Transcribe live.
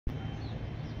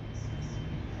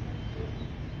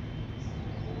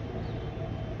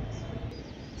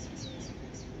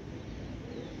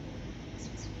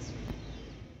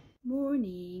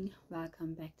Morning,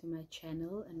 welcome back to my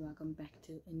channel and welcome back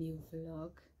to a new vlog.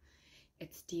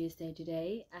 It's Tuesday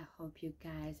today. I hope you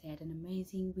guys had an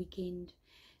amazing weekend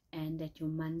and that your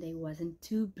Monday wasn't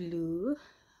too blue.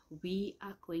 We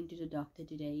are going to the doctor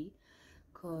today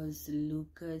because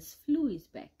Luca's flu is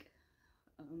back.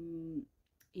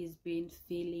 He's been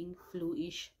feeling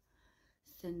flu-ish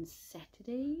since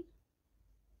Saturday.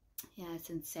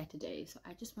 Since Saturday. So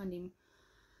I just want him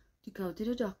to go to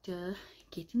the doctor,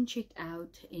 get him checked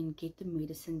out and get the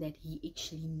medicine that he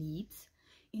actually needs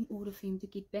in order for him to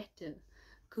get better,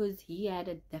 because he had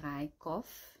a dry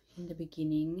cough in the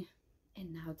beginning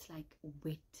and now it's like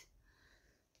wet.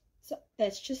 So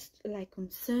that's just like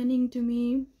concerning to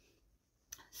me.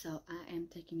 So I am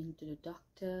taking him to the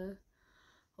doctor.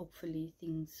 Hopefully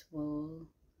things will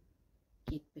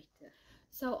get better.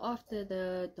 So after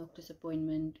the doctor's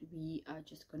appointment, we are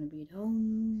just gonna be at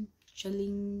home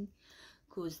chilling,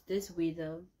 because this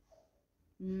weather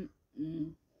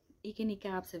ek in die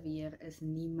Kaapse weer is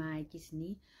nie maatjies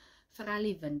nie, veral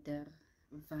die winter,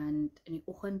 want in die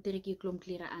oggend trek jy klomp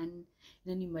klere aan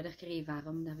en in die middag kry jy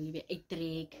warm, dan wil jy weer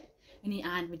uittrek, in die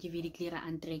aand moet jy weer die klere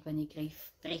aantrek want jy kry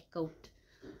vrek koud.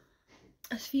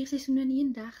 As 4 seisoene in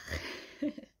een dag.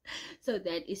 So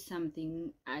that is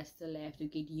something I still have to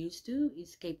get used to,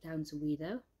 is Cape Town's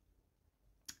weather,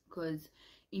 because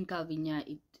in Calvinia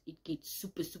it gets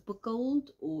super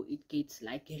cold or it gets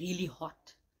like really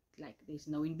hot, like there's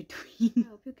no in between. I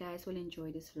hope you guys will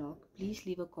enjoy this vlog. Please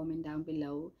leave a comment down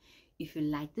below if you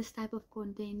like this type of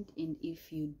content, and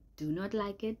if you do not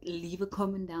like it, leave a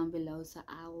comment down below so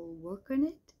I will work on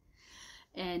it.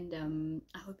 And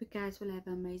I hope you guys will have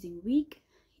an amazing week.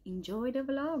 Enjoy the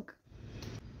vlog.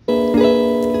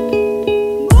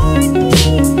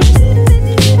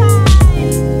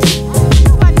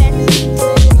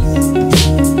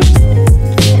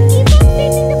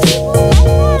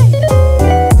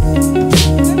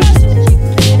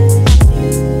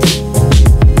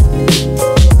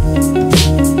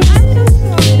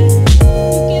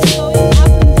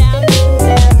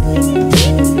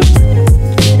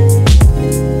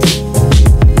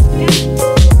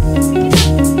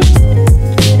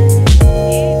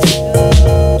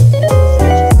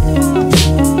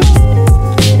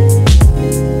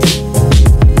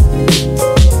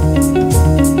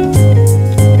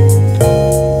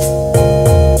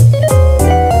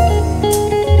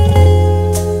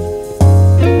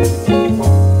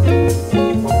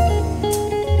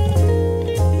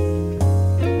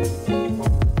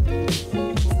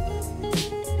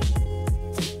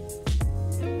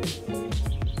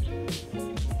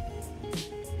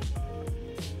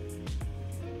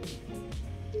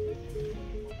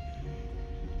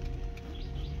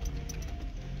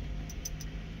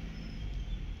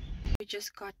 We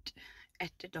just got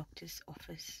at the doctor's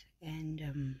office and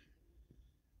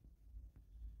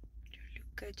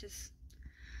Luca just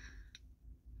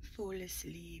fall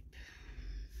asleep.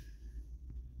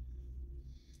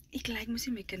 Ek lyk mos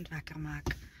nie my kind wakker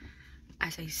maak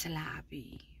as hy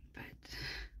slaapie, but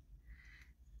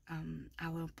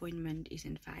our appointment is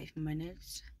in 5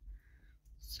 minutes,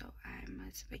 so I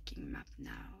must wake him up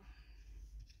now.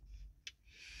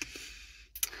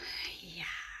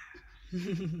 Yeah.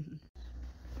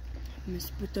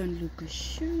 Must put on Luca's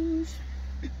shoes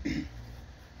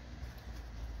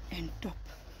and top.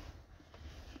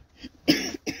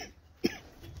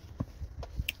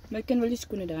 Maar ek kan wel die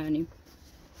skoene dra nie.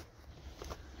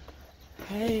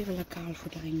 Hy wil 'n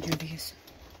kaalvoet ranger wees.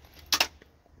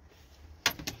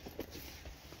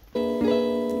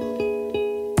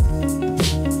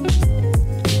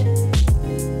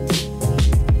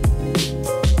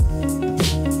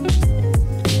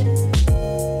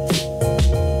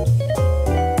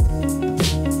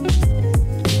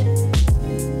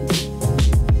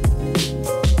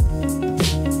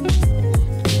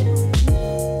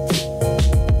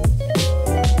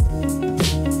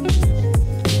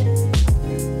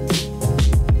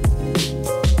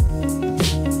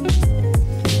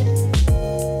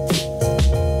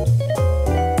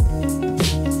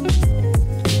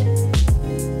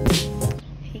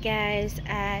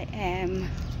 I am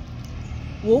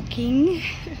walking.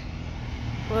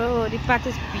 Wow, die pad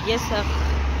is besig.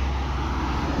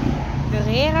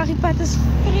 Die pad is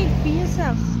vrek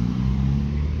besig.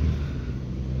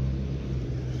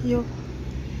 Jo.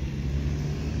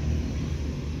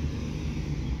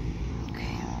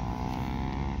 Okay.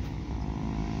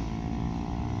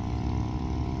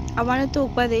 I want to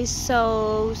talk, but there's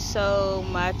so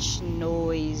much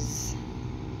noise.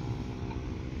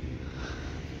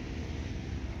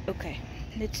 Okay,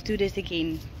 let's do this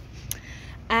again.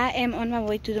 I am on my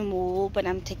way to the mall, but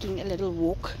I'm taking a little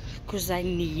walk because I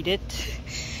need it.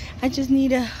 I just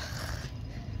need to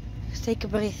take a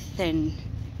breath and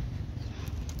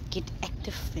get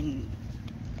active and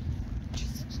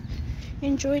just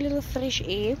enjoy a little fresh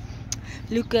air.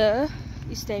 Luca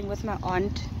is staying with my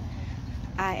aunt.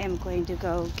 I am going to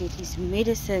go get his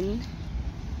medicine.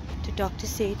 The doctor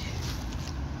said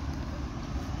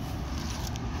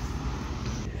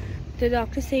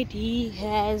he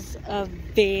has a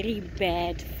very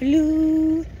bad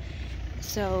flu.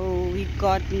 So we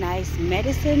got nice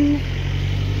medicine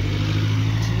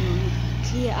to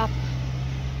clear up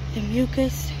the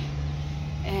mucus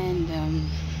and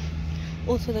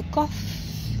also the cough.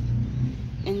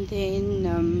 And then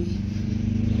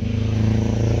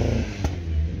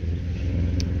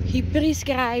he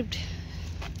prescribed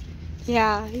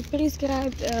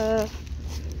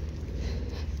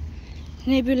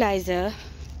nebulizer,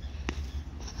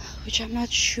 which I'm not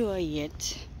sure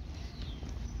yet,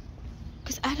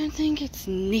 because I don't think it's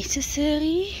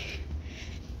necessary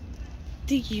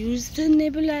to use the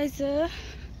nebulizer.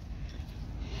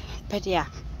 But yeah,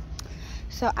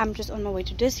 so I'm just on my way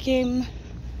to this game to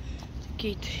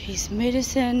get his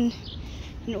medicine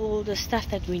and all the stuff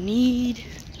that we need.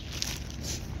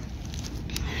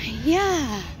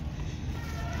 Yeah,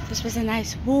 this was a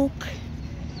nice walk.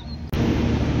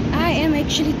 I am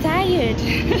actually tired.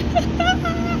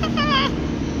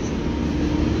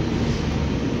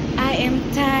 I am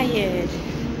tired.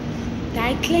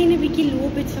 Daai kleine bietjie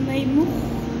loop het vir my moeg.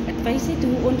 Dit wys net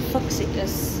hoe onfiks ek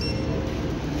is.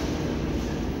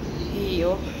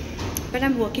 Yo. But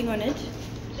I'm working on it.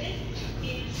 This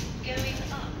is going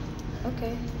up.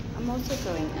 Okay, I'm also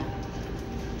going up.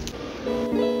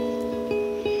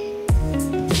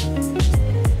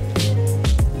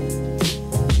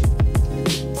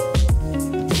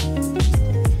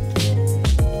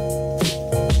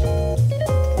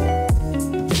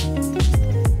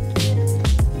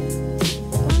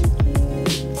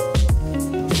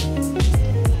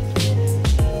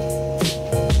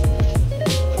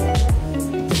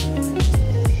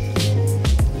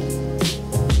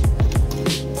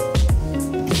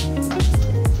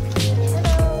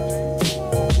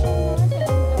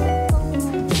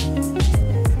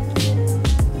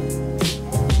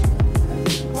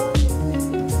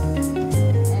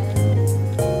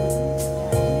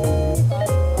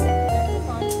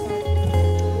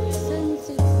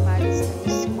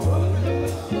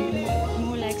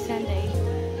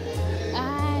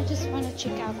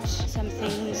 Check out some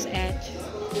things at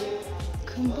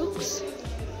Books.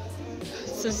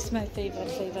 This is my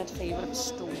favorite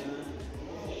store.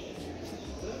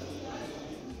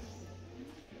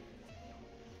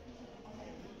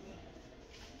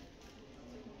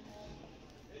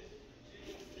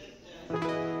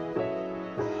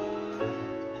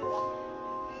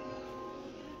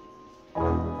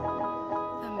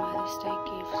 The Mother's Day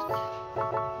gifts,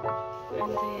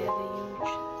 and they have a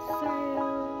huge sale.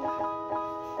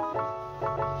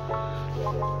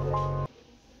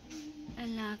 I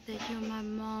love that you're my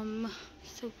mom.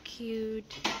 So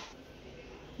cute.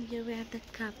 Here we have the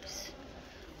cups.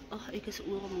 Oh, ek is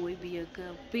oor mooi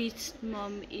beker. Best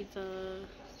mom ever.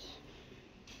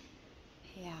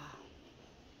 Yeah.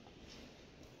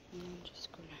 I'm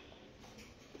just gonna.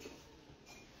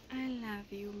 I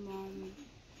love you, mom.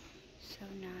 So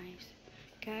nice.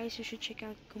 Guys, you should check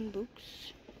out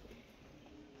Books.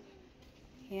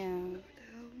 Yeah.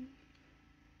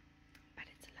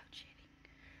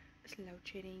 Loud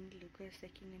shedding. Lucas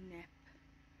taking a nap.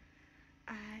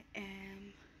 I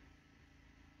am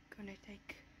gonna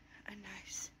take a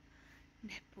nice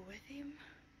nap with him.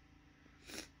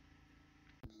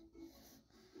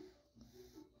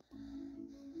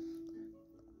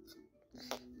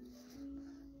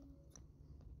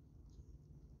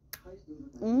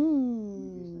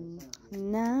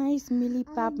 Nice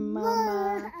millipap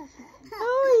mama.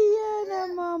 Oh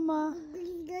yeah, mama.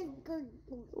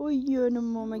 Oh yeah,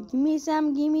 mama. Give me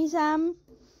some.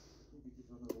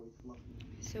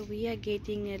 So we are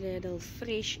getting a little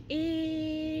fresh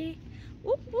air.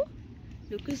 Ooh.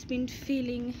 Lucas been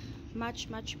feeling much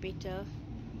better.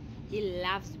 He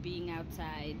loves being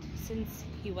outside since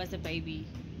he was a baby.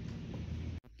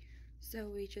 So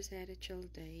we just had a chill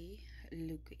day.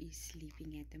 Luke is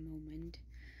sleeping at the moment.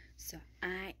 So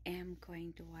I am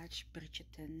going to watch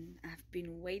Bridgerton. I've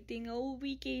been waiting all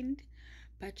weekend,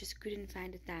 but just couldn't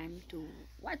find the time to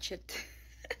watch it.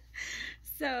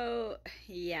 So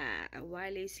yeah,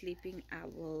 while he's sleeping, I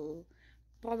will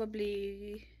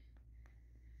probably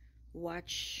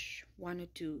watch 1 or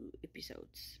 2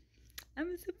 episodes.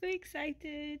 I'm super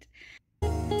excited.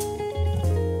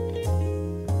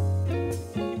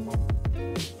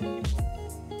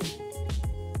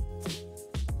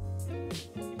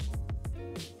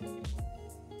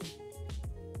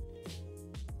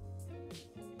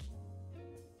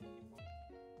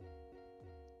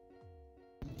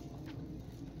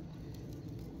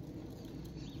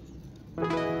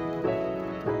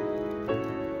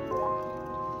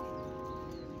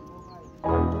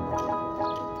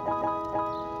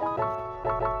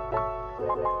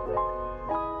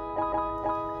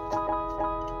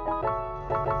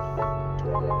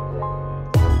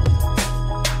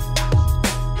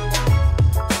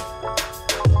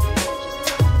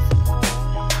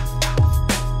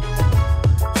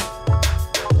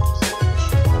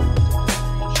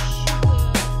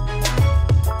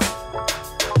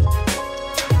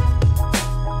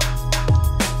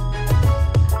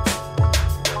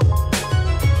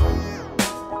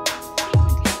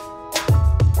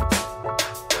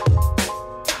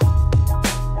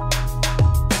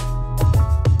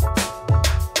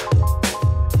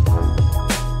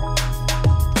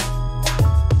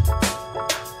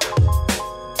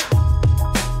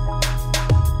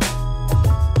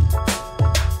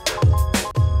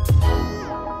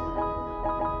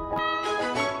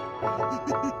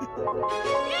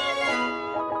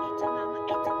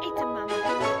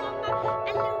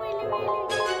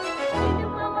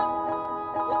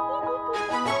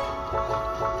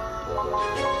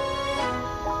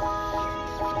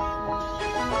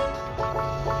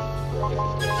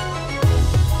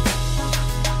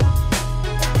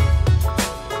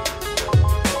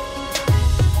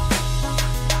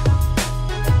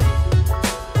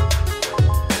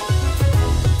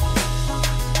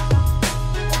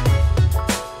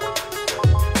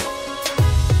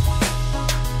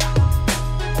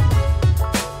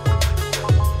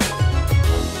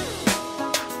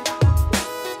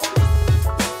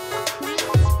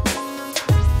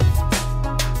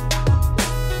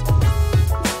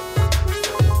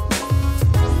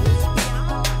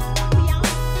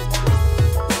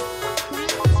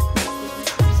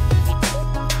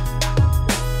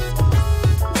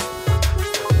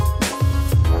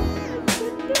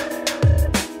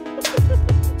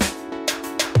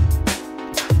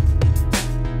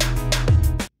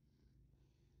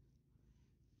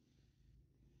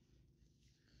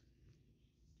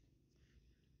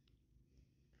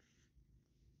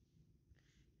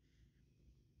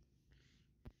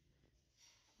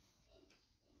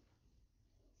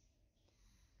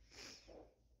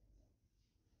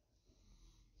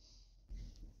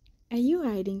 Are you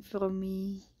hiding from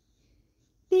me?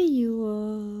 There you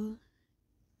are.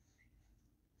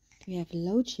 We have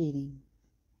load shedding.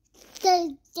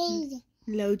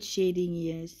 Load shedding,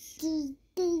 yes.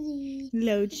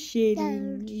 Load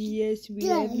shedding, yes. We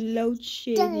have load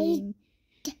shedding.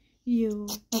 You.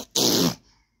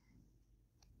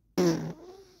 And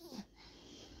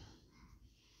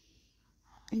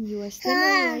you are still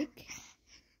awake.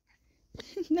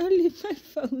 Now leave my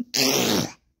phone.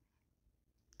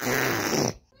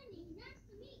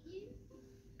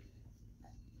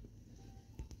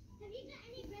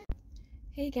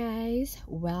 Hey guys,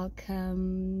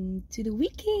 welcome to the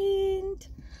weekend.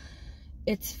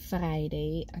 It's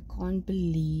Friday. I can't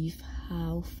believe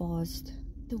how fast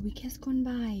the week has gone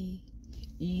by.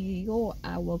 Yo,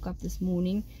 I woke up this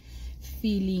morning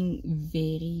feeling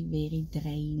very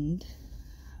drained.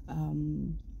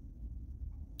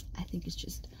 I think it's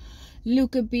just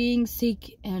Luca being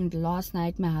sick, and last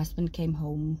night my husband came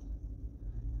home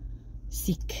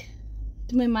sick.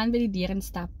 Toe my man by die deur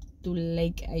instap, toe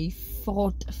lyk hy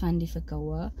vrot van die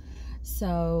verkoue. So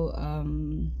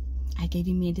I gave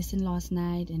him medicine last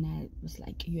night and I was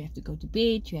like, you have to go to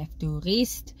bed, you have to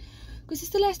rest, because he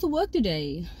still has to work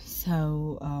today.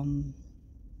 So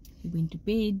he went to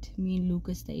bed. Me and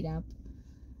Luca stayed up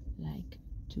like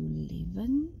to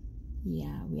 11.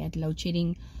 Yeah, we had load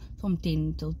shedding from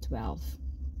 10 till 12,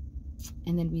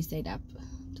 and then we stayed up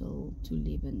till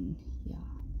 11. Yeah,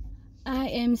 I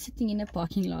am sitting in a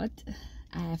parking lot.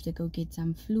 I have to go get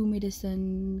some flu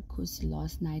medicine because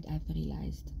last night I've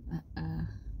realized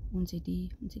ons het die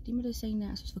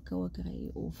medisyne as ons verkoue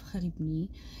kry of griep nie,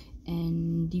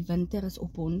 en die winter is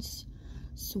op ons,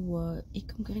 so ek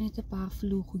kan kry net 'n paar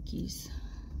flu goedjies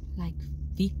like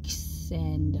Vicks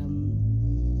and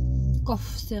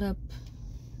cough syrup,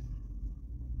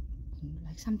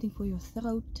 like something for your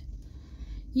throat.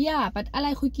 Yeah, but I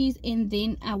like cookies. And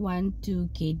then I want to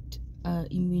get an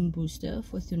immune booster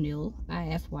for Thunil. I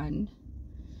have one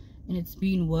and it's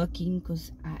been working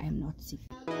because I am not sick.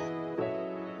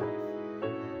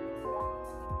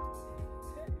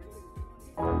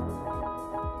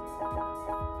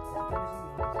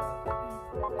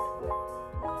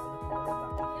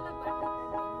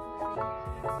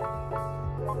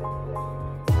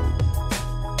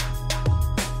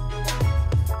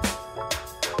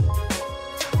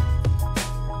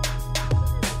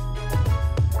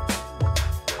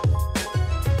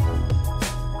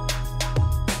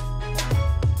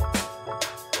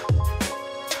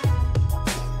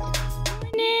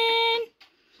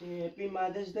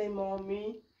 Mother's Day,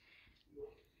 Mommy.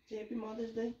 Say Happy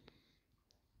Mother's Day.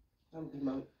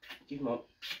 Give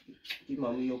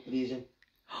Mommy your present.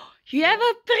 You have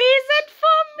a present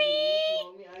for me? Yes,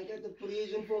 Mommy, I got a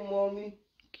present for Mommy.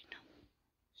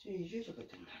 See, you got a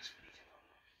nice present.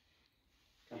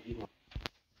 Come, give Mommy.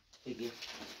 Take it.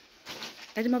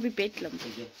 Let him be bedlam.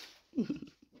 Take it.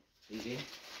 Take it.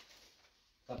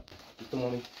 Come, give to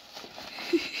Mommy.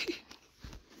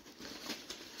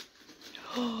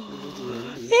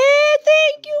 Hey,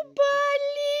 thank you,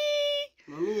 Bali.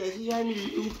 Mommy, as you are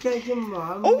look at your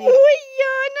mom. Oh,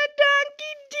 Yana,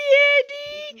 dankie,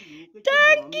 Daddy.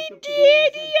 Dankie,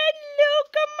 Daddy. And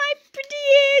look at my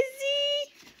daisy.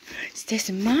 Is this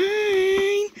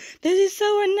mine? This is so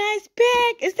a nice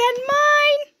bag. Is that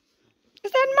mine?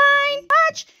 Is that mine?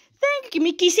 Watch. Thank you. Give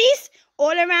me kisses.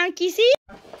 All around kisses.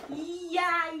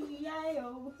 Yeah.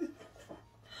 Oh.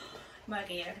 My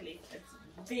hair looks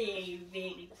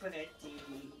very pretty.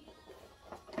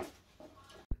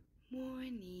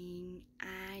 Morning.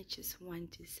 I just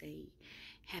want to say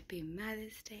Happy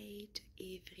Mother's Day to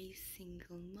every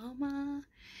single mama,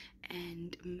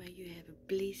 and may you have a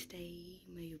blessed day.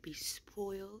 May you be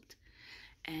spoiled,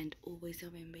 and always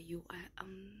remember you are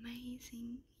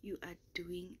amazing. You are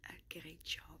doing a great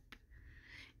job,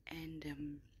 and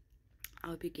I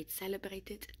hope you get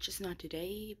celebrated, just not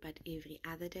today but every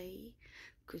other day,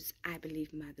 because I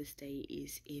believe Mother's Day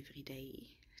is every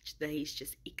day. Today is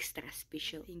just extra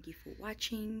special. Thank you for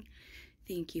watching.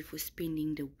 Thank you for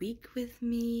spending the week with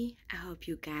me. I hope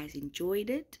you guys enjoyed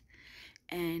it,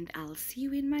 and I'll see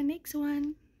you in my next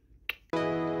one.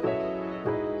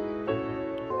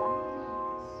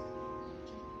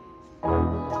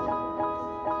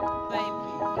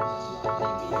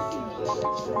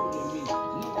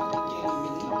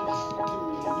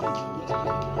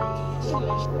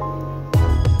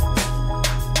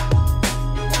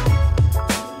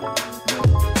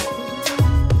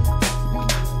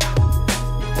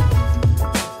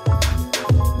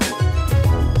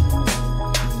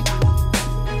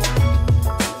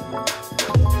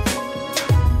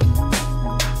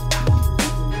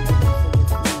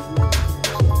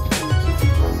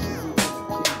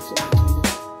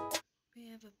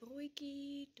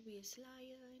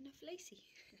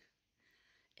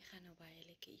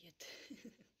 lekker eet.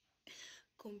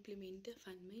 Komplimente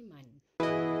van my man.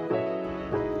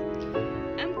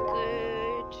 I'm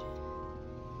good.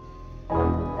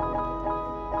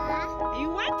 You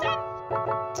want some?